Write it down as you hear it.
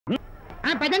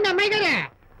పదండి అమ్మాయి గారే.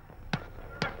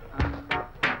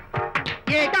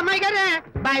 ఏంటి అమ్మాయి గారే,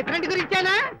 బాయ్ ఫ్రెండ్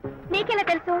గురించేనా? నీకెలా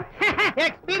తెలుసు?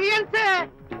 ఎక్స్పీరియన్స్.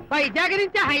 వైజాగ్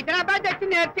నుంచి హైదరాబాద్ వచ్చి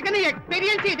నేర్చుకునే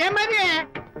ఎక్స్పీరియన్స్ ఇదే మరి.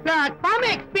 Platform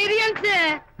experience.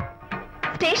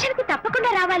 స్టేషన్ కి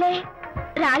తప్పకుండా రావాలే,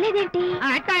 రాలేదేంటి?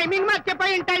 ఆ టైమింగ్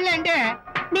మర్చిపోయి ఉంటాడులేండి.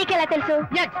 నీకెలా తెలుసు?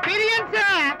 ఎక్స్పీరియన్స్.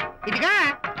 ఇదిగా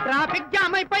ట్రాఫిక్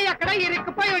జామ్ అయిపోయి ఎక్కడ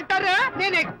ఇరుక్కుపోయి ఉంటారు.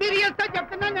 నేను ఎక్స్పీరియన్స్ తో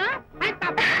చెప్తున్నాను.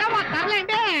 తప్పకుండా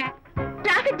వస్తారులేండి.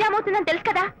 ట్రాఫిక్ జామ్ అవుతుందని తెలుసు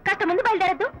కదా, కాస్త ముందు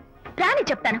బయలుదేరద్దు. రాని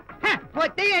చెప్తాను.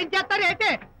 వస్తే ఏం చేస్తారు ఏంటి?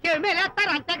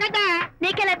 చెమేలేస్తారు అంతే కదా.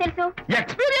 నీకెలా తెలుసు?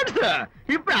 ఎక్స్పీరియన్స్.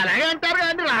 ఇప్పుడు అలాగే అంటారు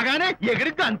కానీ రాగానే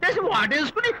ఎగిరికి అంతేసి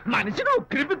వాటేసుకుని మనిషిని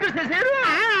ఉక్కిరి బిక్కిరి చేశారు.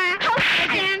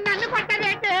 నన్ను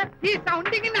కొట్టారేంటి? ఈ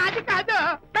సౌండింగ్ నాది కాదు.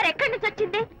 మరి ఎక్కడి నుంచి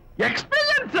వచ్చింది?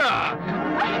 ఎక్స్పీరియన్స్.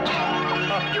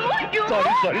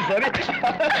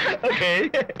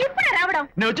 ఇప్పుడు రావడం.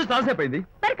 నేను వచ్చి చాలాసేపు అయింది.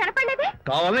 మరి కనపడలేదే?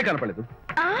 కావాలనే కనపడలేదు.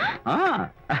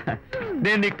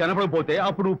 నేను నీకు కనపడకపోతే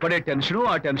అప్పుడు పడే టెన్షన్,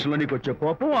 ఆ టెన్షన్ లో నీకు వచ్చే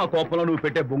కోపం, ఆ కోపంలో నువ్వు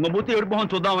పెట్టే బొంగమూతి ఏడు మొహం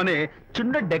చూద్దామని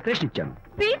చిన్న డెకరేషన్ ఇచ్చాను.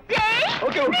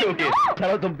 ఓకే ఓకే ఓకే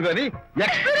చాలా తప్పు కానీ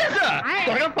ఎక్స్పీరియన్స్.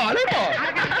 త్వరగా పాలేపో.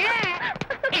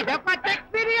 ఇదో కొత్త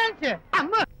ఎక్స్పీరియన్స్.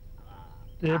 అమ్మ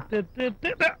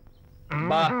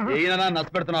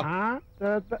నష్టపెడుతున్నా.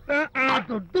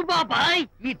 దొడ్డు బాబాయ్,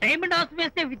 ఈ టైం డాస్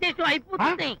వేస్తే విశేషం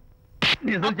అయిపోతుంది.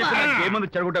 నిజం చెప్పిన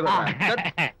ఏమంది చెడగొట్టా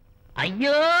కదా.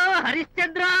 అయ్యో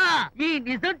హరిశ్చంద్ర, ఈ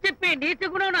నిజం చెప్పే నీచ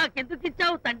గుణం నాకెందుకు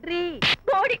ఇచ్చావు తండ్రి?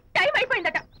 టైం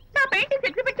అయిపోయిందట. నా పెయింటింగ్స్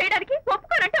ఎగ్జిబిట్ చేయడానికి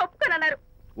ఒప్పుకోనంటే ఒప్పుకోనన్నారు.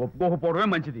 ఒప్పుకోకపోవడమే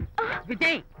మంచిది.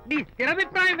 విజయ్, నీ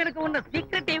స్థిరాభిప్రాయం వెనుక ఉన్న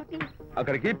సీక్రెట్ ఏమిటి?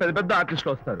 అక్కడికి పెద్ద పెద్ద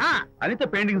ఆర్టిస్టులు వస్తారు. అనిత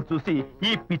పెయింటింగ్స్ చూసి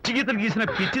ఈ పిచ్చి గీతలు గీసిన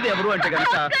పిచ్చిది ఎవరు అంటే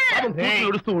కనుక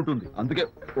నడుస్తూ ఉంటుంది. అందుకే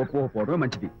ఒప్పుకోకపోవడమే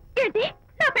మంచిది. ఏంటి,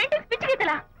 నా పెయింటింగ్స్ పిచ్చి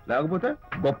గీతలా? లేకపోతే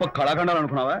గొప్ప కళాఖండాలు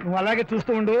అనుకున్నావా? నువ్వు అలాగే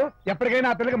చూస్తూ ఉండు, ఎప్పటికైనా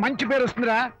ఆ పిల్లకి మంచి పేరు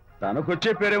వస్తుందిరా.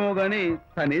 తనకొచ్చే పేరేమో గాని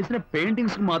తను వేసిన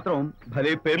పెయింటింగ్స్ కి మాత్రం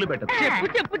భలే పేర్లు పెట్టదు. చెప్పు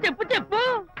చెప్పు చెప్పు చెప్పు.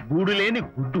 గూడు లేని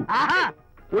గుడ్డు,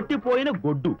 కొట్టిపోయిన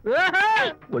గొడ్డు,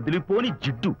 వదిలిపోని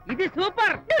జిడ్డు. ఇది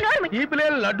సూపర్. ఈ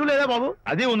పిల్లల లడ్డు లేదా బాబు?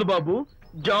 అదే ఉంది బాబు.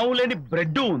 జాము లేని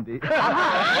బ్రెడ్ ఉంది.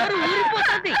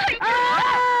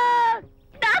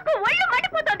 నాకు ఒళ్ళు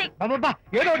మండిపోతుంది. అబ్బబ్బా,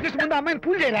 ఏదో వచ్చేసి ముందు అమ్మాయిని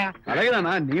పూజ చేయరా. అలాగే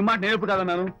నాన్న, నీ మాట నేర్పు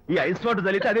కాదన్నాను. ఈ ఐస్ వాటర్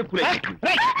చల్లితే అదే పూలే.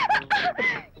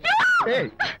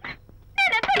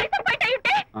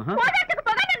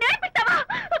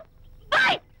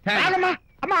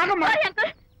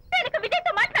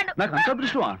 నాకు అంత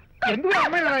దృష్టమా? ఎందుకు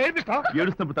అమ్మాయిని ఏడిపిస్తావు?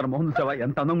 ఏడుస్తున్నప్పుడు తన మొహం చూసావా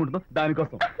ఎంత అందంగా ఉంటుందో,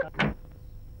 దానికోసం.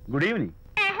 Good evening.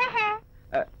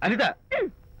 అనిత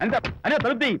అనిత అనిత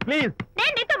తలుపు తీ ప్లీజ్.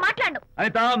 నేను నీతో మాట్లాడు.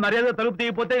 అనిత మర్యాద తలుపు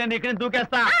తీయకపోతే నేను ఇక్కడ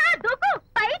దూకేస్తా. దూకు,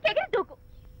 పైకి ఎగిరి దూకు.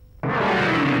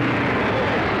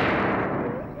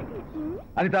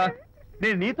 అనిత,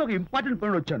 నేను నీతో ఒక ఇంపార్టెంట్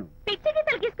పనులు వచ్చాను. పిచ్చి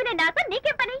గీతలు గీసుకునే నాతో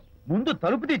నీకేం పని? ముందు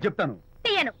తలుపు తీ చెప్తాను.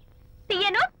 తీయను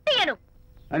తీయను తీయను.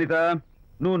 అనిత,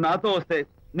 నువ్వు నాతో వస్తే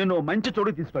నిన్ను మంచి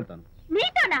చోటుకి తీసుకెళ్తాను.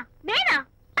 నీతోనా? నేనా?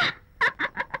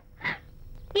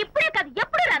 ఇప్పుడే కాదు,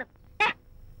 ఎప్పుడు రాను.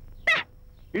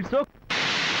 It's okay.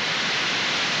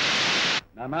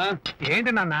 నాన్నా.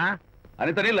 ఏంటి నాన్న?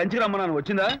 అనితని లంచ్కి రమ్మన్నాను,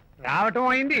 వచ్చిందా? రావటం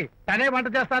అయింది. తనే వంట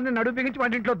చేస్తానని నడుము బిగించి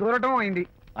వంటింట్లో దూరటం అయింది.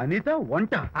 అనిత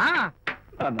వంట?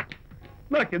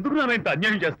 నాకెందుకు నాన్న ఇంత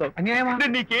అన్యాయం చేస్తావు? అన్యాయమా?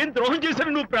 నీకేం ద్రోహం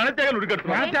చేశాను? నువ్వు ప్రాణత్యాగాలు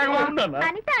ఉడికట్టున్నావు.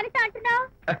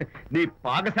 నీ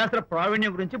పాకశాస్త్ర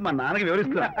ప్రావీణ్యం గురించి మా నాన్నకి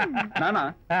వివరిస్తున్నా. నాన్న,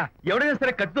 ఎవడైనా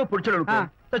సరే కత్తితో పొడిచాడు అనుకో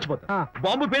చచ్చిపోతారు,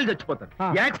 బాంబు పేలు చచ్చిపోతారు,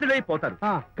 యాక్సిడెంట్ అయిపోతారు.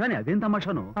 కానీ అదేం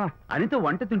తమాషాను, అనిత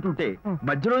వంట తింటుంటే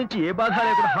మధ్యలో నుంచి ఏ బాధ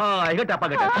లేకుండా హాయిగా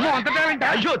టపాకట్ట.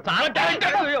 అయ్యో చాలా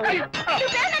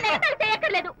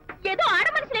చేయక్కర్లేదు. ఏదో ఆడ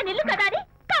మనిషి నిల్లు కదా అని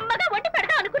కమ్మగా వండి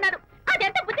పెడతా అనుకున్నాను.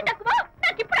 అదెంత బుద్ధి తక్కువ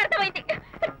నాకు ఇప్పుడు అర్థమైంది.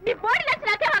 నీ బాడీ లంచ్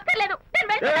నాకేం అక్కర్లేదు. Good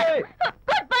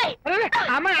bye.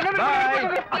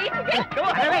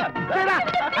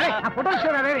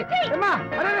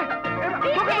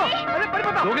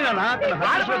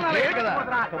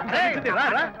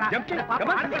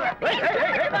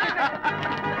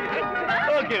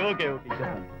 Okay okay okay.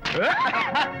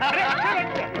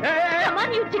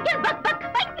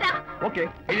 Okay,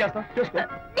 ఏం చేస్తాం చేసుకో.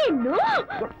 నిన్ను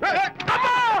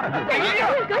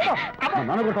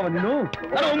నాన్న కొట్టావా నిన్ను?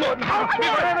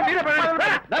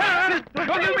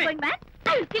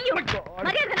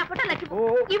 మర్యాద నా ఫోటో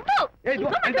ఇవ్వు.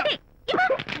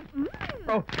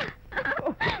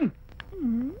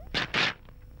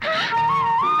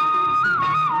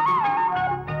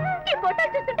 ఈ ఫోటో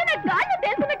చూస్తుంటే నాకు గాలి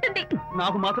తెలుసున్నట్టుంది.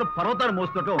 నాకు మాత్రం పర్వతాలు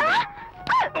మోస్తుంటాం.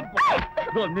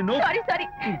 నిన్ను sorry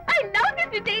I love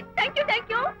this Vijay. Thank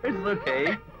you. It's okay.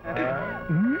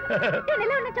 నేను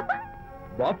ఎలా ఉన్నా చెప్పు.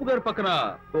 బాపు గారి పక్కన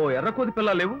ఓ ఎర్ర కోతి పిల్ల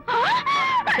లేవు?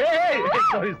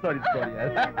 Sorry sorry sorry.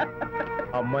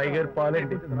 అమ్మాయి గారు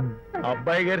పాలండి,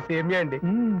 అబ్బాయి గారు సేమియా అండి.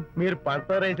 మీరు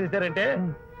పంచదార వేసేసారంటే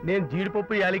నేను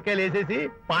జీడిపప్పు యాలక్కాయలు వేసేసి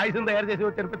పాయసం తయారు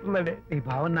చేసి తినిపిస్తుందండి. ఈ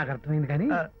భావన నాకు అర్థమైంది, కానీ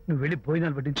నువ్వు వెళ్ళి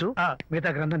భోజనాలు పట్టించు, మిగతా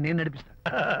గ్రంథం నేను నడిపిస్తా.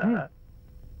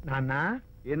 నాన్న,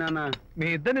 ఏ నాన్న, మీ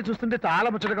ఇద్దరిని చూస్తుంటే చాలా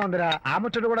ముచ్చటగా ఉందిరా. ఆ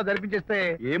ముచ్చట కూడా జరిపించేస్తే.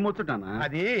 ఏ ముచ్చటానా?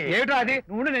 అది ఏమిటో అది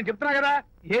నువ్వు నేను చెప్తున్నా కదా.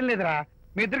 ఏం లేదురా,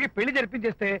 మీ ఇద్దరికి పెళ్లి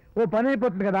జరిపించేస్తే ఓ పని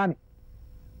అయిపోతుంది కదా అని.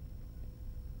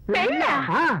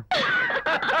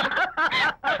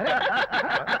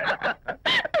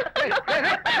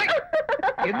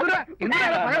 ఎందురా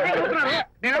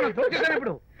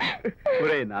ఇప్పుడు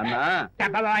నాన్న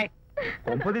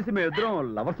కొంపదీసి మేము ఇద్దరం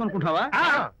లవర్స్ అనుకుంటున్నావా?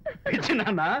 పిచ్చి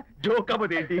నాన్న, జోక్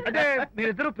కాకపోతే ఏంటి? అంటే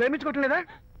మీరిద్దరు ప్రేమించుకోవట్లేదా?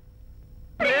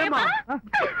 ప్రేమ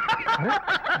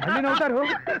మళ్ళీ నవ్వుతారు.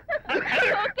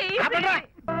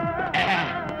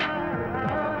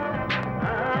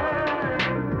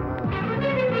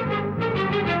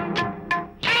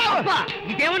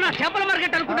 ఇదేమన్నా చేపల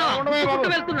మార్కెట్ అనుకున్నావు?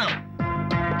 వెళ్తున్నావు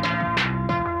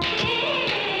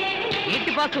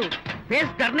ఏంటి బాసు?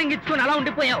 ఫేస్ టర్నింగ్ ఇచ్చుకుని అలా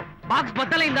ఉండిపోయావు. బాక్స్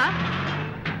బద్దలైందా?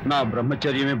 నా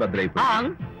బ్రహ్మచర్యమే బద్దలైపోయి.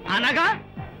 అనగా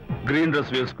గ్రీన్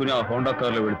డ్రెస్ వేసుకుని ఆ హోండా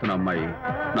కార్ లో వెళుతున్న అమ్మాయి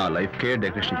నా లైఫ్ కే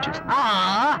డెకరేషన్ ఇచ్చేసింది.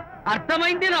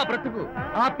 అర్థమైంది నా బ్రతుకు.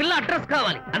 ఆ పిల్ల అడ్రస్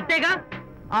కావాలి అంతేగా.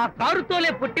 ఆ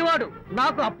కారుతోలే పొట్టివాడు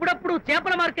నాకు అప్పుడప్పుడు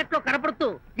చేపల మార్కెట్ లో కనపడుతూ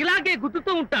ఇలాగే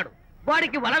గుద్దుతూ ఉంటాడు.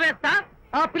 వాడికి వల వేస్తా,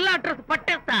 ఆ పిల్ల అడ్రస్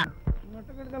పట్టేస్తా.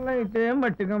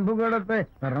 మట్టి కంపు కొడతాయి.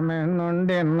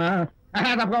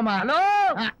 హలో,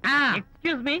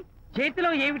 ఎక్స్క్యూజ్ మీ, చేతిలో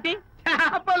ఏమిటి?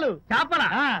 చేపలు. చేపల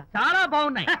చాలా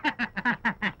బాగున్నాయి.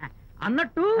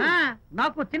 అన్నట్టు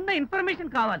నాకు చిన్న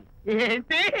ఇన్ఫర్మేషన్ కావాలి.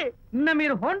 ఏంటి? నిన్న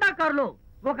మీరు హోండా కారులో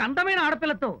ఒక అందమైన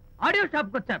ఆడపిల్లతో ఆడియో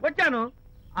షాప్ కు వచ్చాను.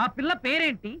 ఆ పిల్ల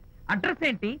పేరేంటి, అడ్రస్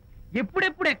ఏంటి,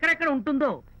 ఎప్పుడెప్పుడు ఎక్కడెక్కడ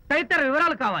ఉంటుందో తదితర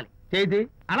వివరాలు కావాలి. చేతి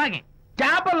అలాగే.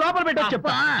 చేప లోపల పెట్టి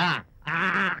చెప్తా.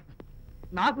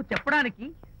 నాకు చెప్పడానికి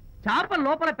చేప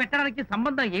లోపల పెట్టడానికి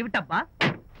సంబంధం ఏమిటబ్బా?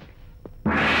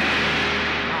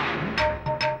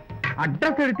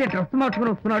 అడ్రస్ అడిగితే డ్రెస్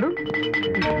మార్చుకుని వస్తున్నాడు.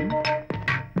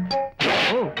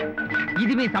 ఓ,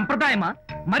 ఇది మీ సంప్రదాయమా?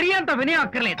 మరీ అంత వినయం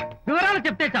అక్కర్లేదు, వివరాలు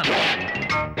చెప్తే చాలు.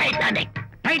 టైటానిక్.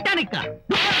 టైటానిక్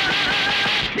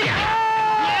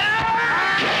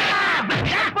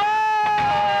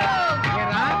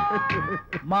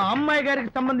మా అమ్మాయి గారికి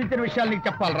సంబంధించిన విషయాలు నీకు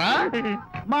చెప్పాలరా?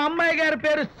 మా అమ్మాయి గారి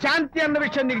పేరు శాంతి అన్న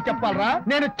విషయం నీకు చెప్పాలరా?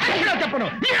 నేను చచ్చినా చెప్పను.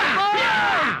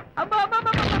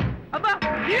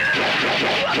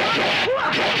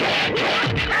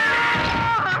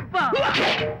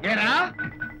 ఏరా,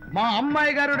 మా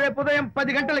అమ్మాయి గారు రేపు ఉదయం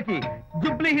 10 గంటలకి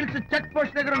జుబ్లీ హిల్స్ చెక్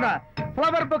పోస్ట్ దగ్గర ఉన్న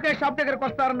ఫ్లవర్ బొకే షాప్ దగ్గరకు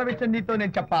వస్తారన్న విషయం నీతో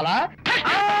నేను చెప్పాలా?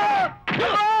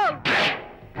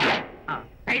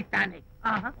 టైటానిక్.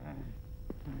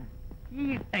 ఈ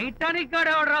టైటానిక్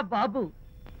గాడెవడరా బాబు?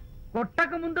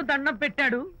 కొట్టక ముందు దండం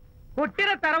పెట్టాడు,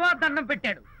 కొట్టిన తర్వాత దండం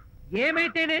పెట్టాడు.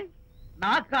 ఏమైతేనే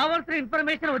నాకు కావాల్సిన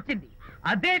ఇన్ఫర్మేషన్ వచ్చింది,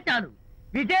 అదే చాలు.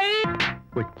 విజయ్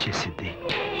వచ్చేసింది.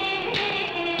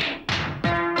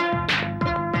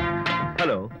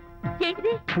 హలో.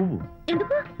 ఏంటిది? పువ్వు.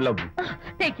 ఎందుకు? Love.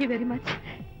 Thank you very much.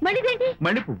 మళ్ళీదేంటి?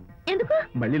 మళ్ళీ పువ్వు. ఎందుకు?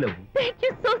 మళ్ళీ love. Thank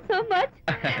you so much.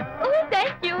 Oh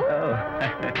thank you.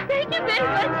 Thank you very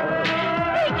much.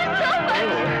 Thank you so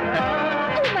much.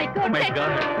 Oh my God. My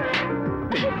God.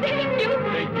 Thank you.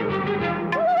 Thank you.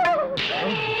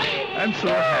 I'm so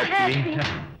happy.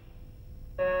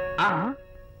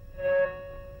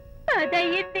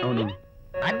 అదయ్యింది. అవును.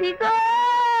 అదిగో.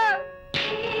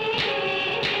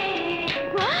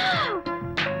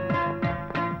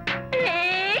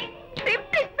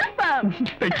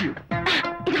 Thank you.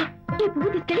 ఈ పువ్వు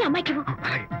తీసుకెళ్ళి అమ్మాయికి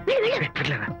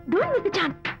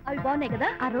అవి బాగున్నాయి కదా.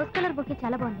 ఆ రోజ్ కలర్ బొకే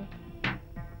చాలా బాగుంది.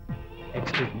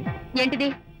 Excuse me. ఏంటిది?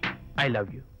 I love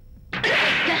you.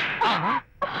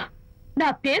 నా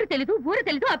పేరు తెలీదు, ఊరు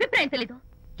తెలీదు, అభిప్రాయం తెలీదు.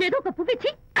 ఏదో ఒక పువ్వు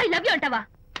ఇచ్చి ఐ లవ్ యూ అంటావా?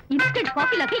 ఇన్స్టెంట్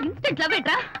కాఫీ లాగే ఇన్స్టెంట్ లవ్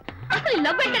ఏంట్రా? అసలు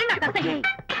లవ్ ఏంటని నాకు అసహ్యం.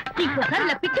 ఇంకోసారి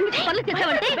ఇలా పిచ్చి పిచ్చి పనులు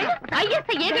చేసావంటే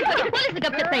ఐఎస్ఐ ఏజెంట్ పోలీసులు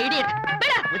కప్పిస్తా. ఇడియట్.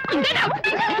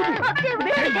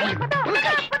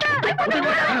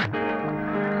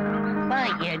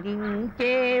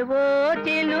 పయనించేవో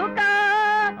చిలుక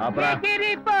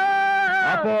ఎగిరిపో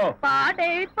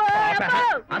పాడైపో.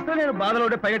 అసలు నేను బాధలో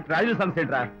ఉంటే పైగా ట్రాజడీ సాంగ్స్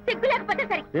ఏంట్రా? సిగ్గు లేకపోతే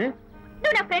సరే,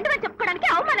 నువ్వు నా ఫ్రెండ్ అని చెప్పుకోవడానికి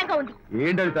అవమానంగా ఉంది.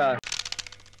 ఏంటంట?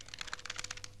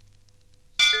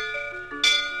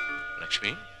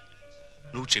 లక్ష్మి,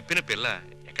 నువ్వు చెప్పిన పిల్ల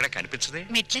ఎక్కడ కనిపించదే?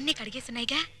 మెట్లన్నీ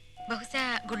కడిగేస్తున్నాయిగా, బహుశా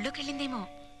గుళ్ళోకి వెళ్ళిందేమో.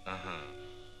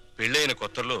 పెళ్ళైన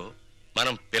కొత్తలో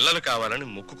మనం పిల్లలు కావాలని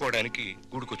మొక్కుకోవడానికి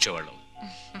గూడుకొచ్చేవాళ్ళం.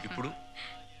 ఇప్పుడు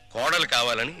కోడలు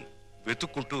కావాలని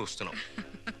వెతుక్కుంటూ వస్తున్నాం.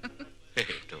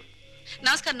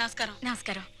 నమస్కారం నమస్కారం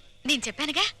నమస్కారం. నేను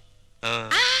చెప్పానుగా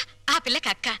ఆ పిల్లకి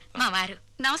అక్క మా వారు.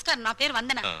 నమస్కారం, నా పేరు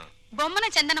వందన. బొమ్మన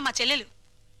చందన మా చెల్లెలు.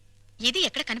 ఇది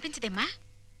ఎక్కడ కనిపించదేమ్మా?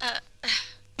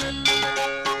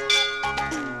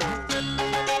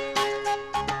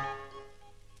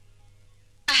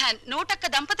 నూటొక్క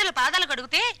దంపతుల పాదాలు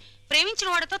కడిగితే ప్రేమించిన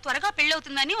వాడితో త్వరగా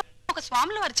పెళ్ళవుతుందని ఒక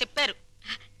స్వాములు వారు చెప్పారు.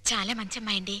 చాలా మంచి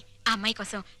అమ్మాయి అండి. ఆ అమ్మాయి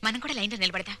కోసం మనం కూడా లైన్లో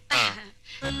నిలబడదాం.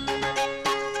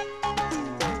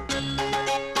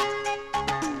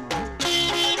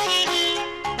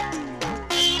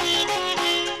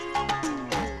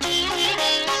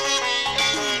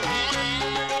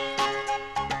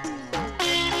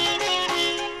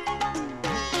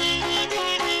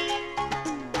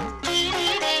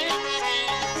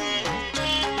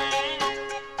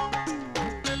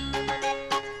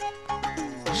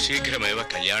 శీఘ్రమేవ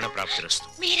కళ్యాణ ప్రాప్తిరస్తు.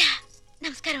 మీరా?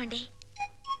 నమస్కారం అండి.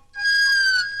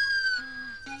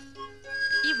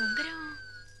 ఈ ఉంగరం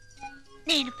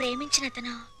నేను ప్రేమించిన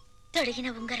అతను తొడిగిన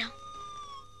ఉంగరం.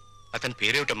 అతని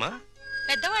పేరేమిటమ్మా?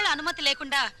 పెద్దవాళ్ళ అనుమతి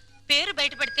లేకుండా పేరు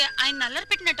బయటపెడితే ఆయన నల్లరి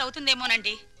పెట్టినట్టు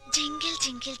అవుతుందేమోనండి. జింగిల్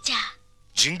జింగిల్ జా.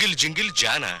 జింగిల్ జింగిల్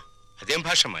జానా? అదేం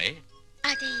భాషమ్మాయి?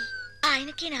 అది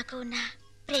ఆయనకి నాకు ఉన్న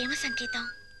ప్రేమ సంకేతం.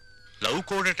 లవ్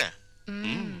కోడట.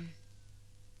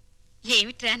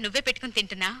 ఏమిట్రా నువ్వే పెట్టుకుని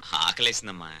తింటున్నా?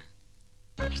 ఆకలేసిందమ్మా.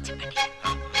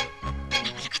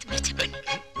 చెప్పండి.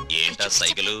 ఏంటా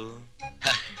సైకిలు?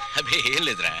 అదే ఏం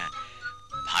లేదురా,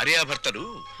 భార్యాభర్తలు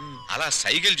అలా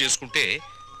సైకిల్ చేసుకుంటే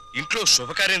ఇంట్లో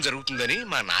శుభకార్యం జరుగుతుందని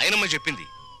మా నాయనమ్మ చెప్పింది.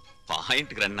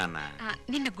 పాయింట్ రండి నాన్న.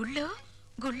 నిన్న గుళ్ళో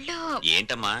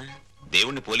ఏంటమ్మా,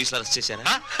 దేవుణ్ణి పోలీసులు అరెస్ట్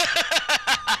చేశారా?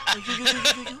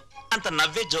 అంత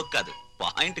నవ్వే జోక్ కాదు,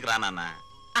 పాయింట్ రా నాన్న.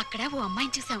 అక్కడ ఓ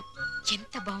అమ్మాయిని చూసాం,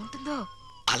 ఎంత బాగుంటుందో.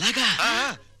 అలాగా?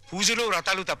 పూజలు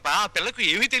వ్రతాలు తప్ప ఆ పిల్లకు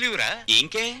ఏమీ తెలియరా?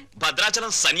 ఇంకే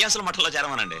భద్రాచలం సన్యాసుల మఠంలో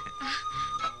చేరమనండి.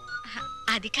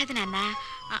 అది కాదు నాన్న,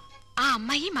 ఆ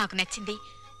అమ్మాయి మాకు నచ్చింది.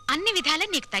 అన్ని విధాలా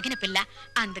నీకు తగిన పిల్ల,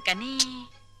 అందుకని.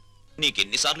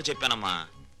 నీకెన్నిసార్లు చెప్పానమ్మా,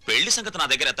 పెళ్లి సంగతి నా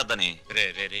దగ్గర ఎత్తద్దని. రే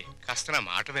రే రే, కాస్త నా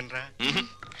మాట వినరా.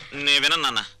 నే వినను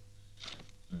నాన్న.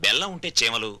 బెల్లం ఉంటే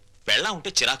చేమలు, బెల్లం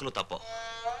ఉంటే చిరాకులు తప్ప.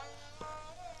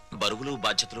 బరువులు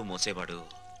బాధ్యతలు మోసేవాడు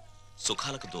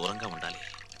సుఖాలకు దూరంగా ఉండాలి.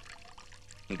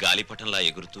 గాలిపటంలా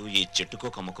ఎగురుతూ ఈ చెట్టుకో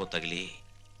కమ్మకో తగిలి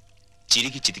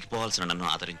చిరిగి చితికిపోవాల్సిన నన్ను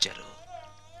ఆదరించారు,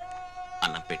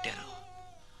 అన్నం పెట్టారు.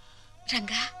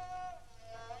 రంగా,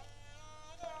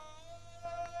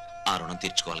 ఆ రుణం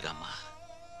తీర్చుకోవాలిగా అమ్మా.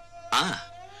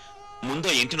 ముందో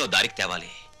ఇంటినో దారికి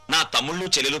తేవాలి. నా తమ్ముళ్ళు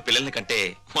చెల్లెలు పిల్లల్ని కంటే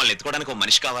వాళ్ళు ఎత్తుకోవడానికి ఒక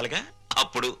మనిషి కావాలిగా.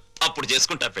 అప్పుడు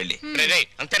చేసుకుంటా పెళ్లి.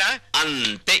 అంతేనా?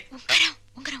 అంతే.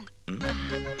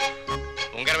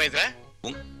 ఉంగరం అయితేరా?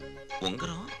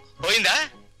 ఉంగరం పోయిందా?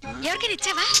 ఎవరికైనా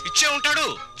ఇచ్చావా? ఇచ్చే ఉంటాడు.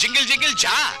 జింగిల్ జింగిల్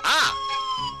జా.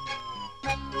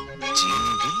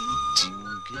 జింగిల్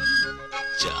జింగిల్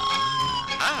జా.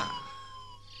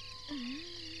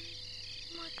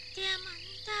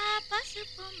 ముత్యమంతా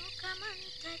పసుపు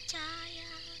ముఖమంత ఛాయ,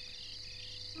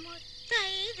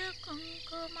 ముత్తైదు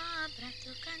కుంకుమ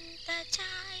బ్రతుకంత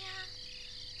ఛాయ.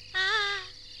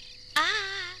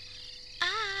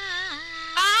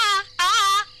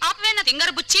 ఆపవేనా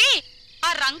తింగరు బుచ్చి? ఆ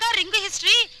రంగా రింగు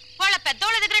హిస్టరీ వాళ్ళ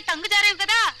పెద్దోళ్ళ దగ్గర టంగు జారేం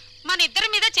కదా, మన ఇద్దరి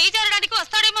మీద చేయి జారడానికి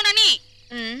వస్తాడేమోనని.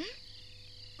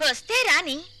 వస్తే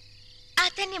రాని,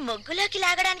 అతన్ని ముగ్గులోకి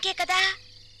లాగడానికే కదా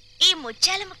ఈ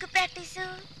ముత్యాల ముగ్గు ప్రాక్టీసు.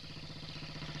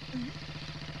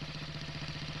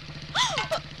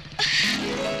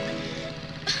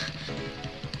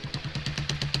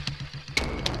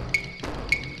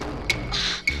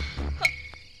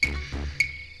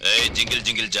 జింగిల్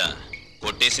జింగిల్ జా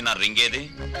కొట్టేసి నా రింగ్ ఏది?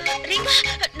 రింగా?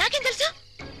 నాకేం తెలుసు?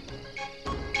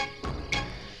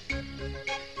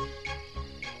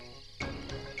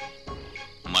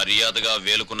 మర్యాదగా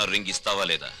వేలుకున్న రింగ్ ఇస్తావా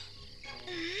లేదా?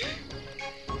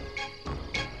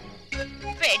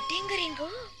 వెడ్డింగ్ రింగు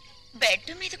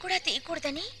బెడ్ మీద కూడా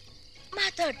తీయకూడదని మా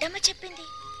దొడ్డమ్మ చెప్పింది.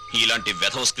 ఇలాంటి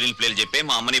వెధవ స్క్రీన్ ప్లేలు చెప్పే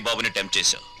మా అమ్మని బాబుని టెంప్ట్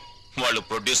చేశావు. వాళ్ళు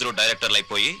ప్రొడ్యూసర్ డైరెక్టర్లు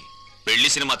అయిపోయి పెళ్లి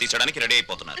సినిమా తీసడానికి రెడీ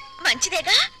అయిపోతున్నారు.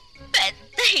 మంచిదేగా,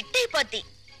 పెద్ద హిట్ అయిపోద్ది.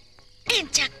 నేను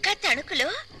చక్కగా తణుకులో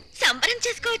సంబరం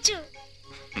చేసుకోవచ్చు.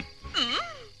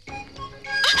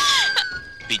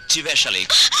 పిచ్చి వేషాలే.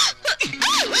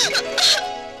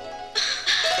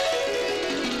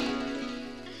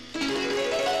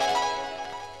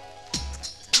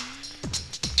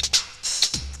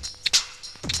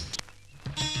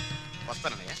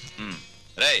 వస్తానన్నయ్య.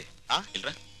 రే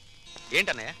ఇల్రా.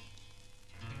 ఏంటన్నయ్య?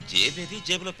 జేబేది?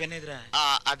 జేబులో పెన్ ఏదిరా?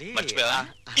 అది మర్చిపోయావా?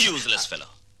 Useless fellow.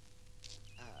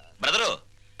 బ్రదరు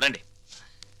రండి.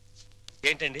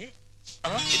 ఏంటండి?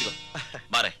 ఇదిగో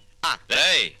మారే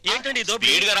ఏంటండి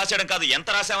స్పీడ్ గా రాసేయడం కాదు, ఎంత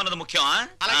రాసామన్నది ముఖ్యం.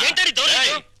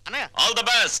 All the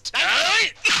best.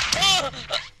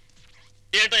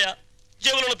 ఏంటయ్యా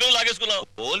జేబులో పెన్ లాగేసుకున్నావు?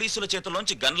 పోలీసుల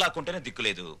చేతుల్లోంచి గన్ లాక్కుంటేనే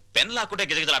దిక్కులేదు, పెన్ లాక్కుంటే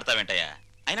గిజగిజలాడతావేంటయ్యా?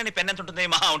 అయినా నీ పెన్ ఎంత ఉంటుంది?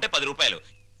 మహా ఉంటే 10 రూపాయలు.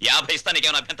 50 ఇస్తా,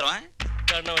 నీకేమైనా అభ్యంతరమా?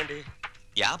 దండమండి.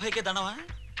 50కే దండమా?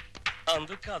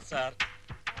 అందుకు కాదు సార్,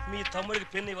 మీ తమ్ముడికి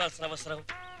పెన్ ఇవ్వాల్సిన అవసరం,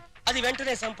 అది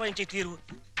వెంటనే సంపాదించే తీరు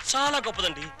చాలా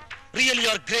గొప్పదండి. Real you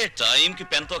are great. టైంకి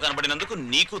పెన్తో కనబడినందుకు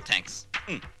నీకు థ్యాంక్స్.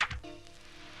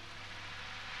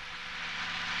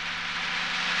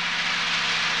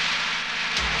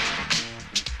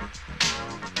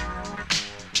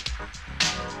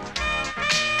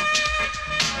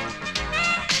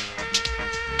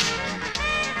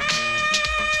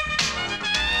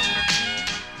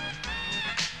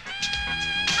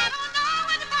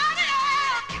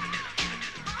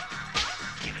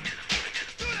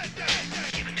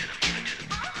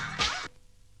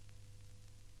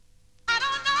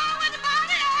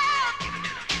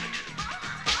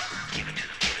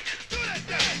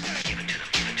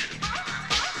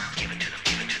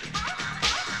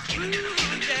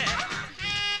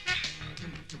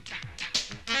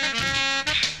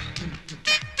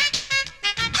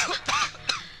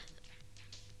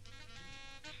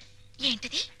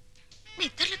 ఏంటిది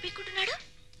నిద్రలో పీక్కుంటున్నాడు?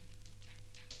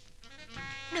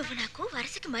 నువ్వు నాకు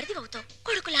వరుసకి మరిది అవుతావు,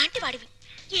 కొడుకు లాంటి వాడివి.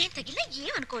 ఏం తగిలినా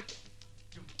ఏమనుకోవద్దు.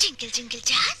 జింకిల్ జింకిల్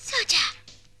జా సోజా.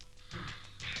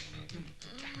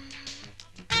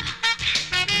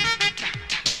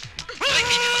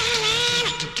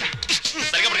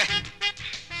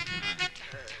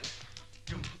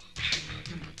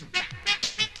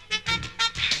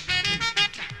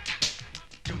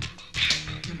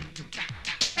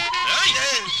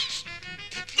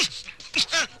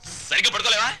 సరిగ్గా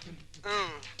పడుకోలేవా?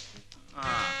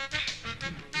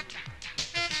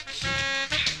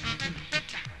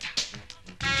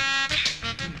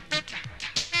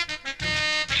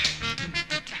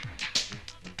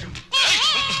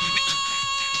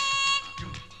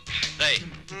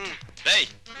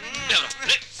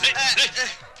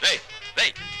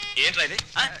 ఏంట్రా ఇది?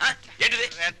 ఏంటిది?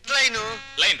 Red line.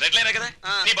 రెడ్ లైన్ కదా?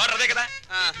 నీ బార్డర్ అదే కదా?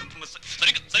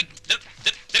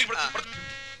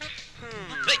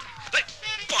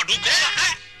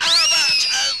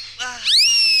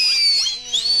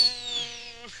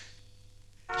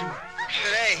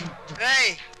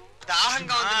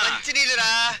 దాహంగా ఉంది, మంచి నీళ్ళురా.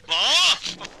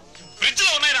 ఫ్రిడ్జ్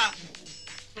లో ఉన్నాయిరా.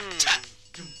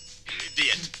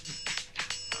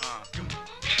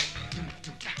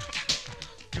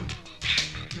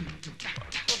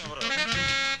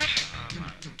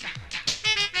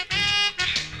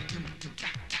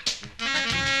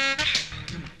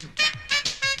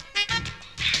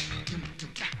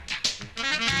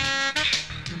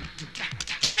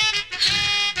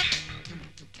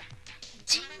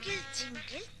 జింగిల్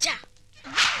జింగిల్ జా.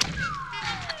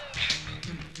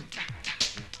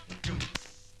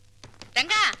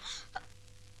 రంగా,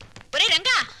 ఒరే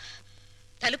రంగా,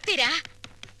 తలుపు తీరా.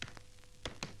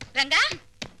 రంగా,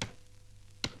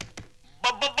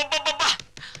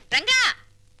 రంగా,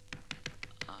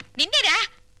 నిన్నేరా.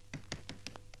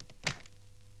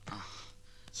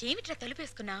 ఏమిట్రా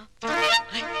తలుపేసుకున్నావు?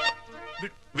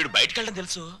 వీడు బయటకు వెళ్ళడం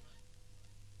తెలుసు.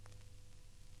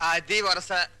 అది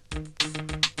వరస.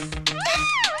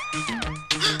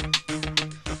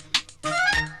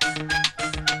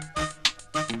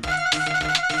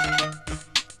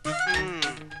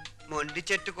 మొండి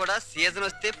చెట్టు కూడా సీజన్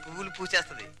వస్తే పువ్వులు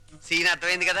పూసేస్తుంది. సీన్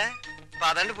అర్థమైంది కదా?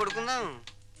 పదండి పడుకుందాం.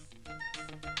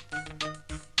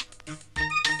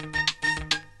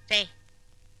 రే,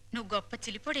 నువ్వు గొప్ప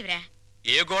చిలిపోడివిరా.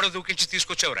 ఏ గోడ దూకించి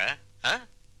తీసుకొచ్చావురా?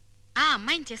 ఆ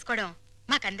అమ్మాయిని చేసుకోవడం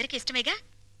మాకందరికి ఇష్టమేగా,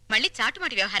 మళ్ళీ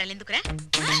చాటుమాటి వ్యవహారాలు ఎందుకురా?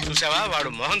 చూసావా, వాడు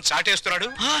మొహం చాటేస్తున్నాడు.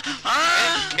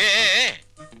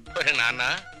 నాన్న,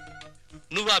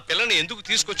 నువ్వు ఆ పిల్లని ఎందుకు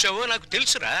తీసుకొచ్చావో నాకు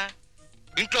తెలుసురా.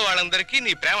 ఇంట్లో వాళ్ళందరికీ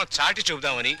నీ ప్రేమ చాటి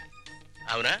చెబుదామని.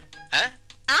 అవునా?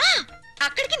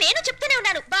 అక్కడికి నేను చెప్తూనే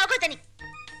ఉన్నాను బాగోదని.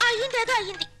 అయ్యింది అదో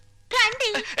అయ్యింది. రండి,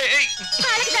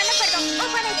 కాళ్ళకి దండం పెడదాం.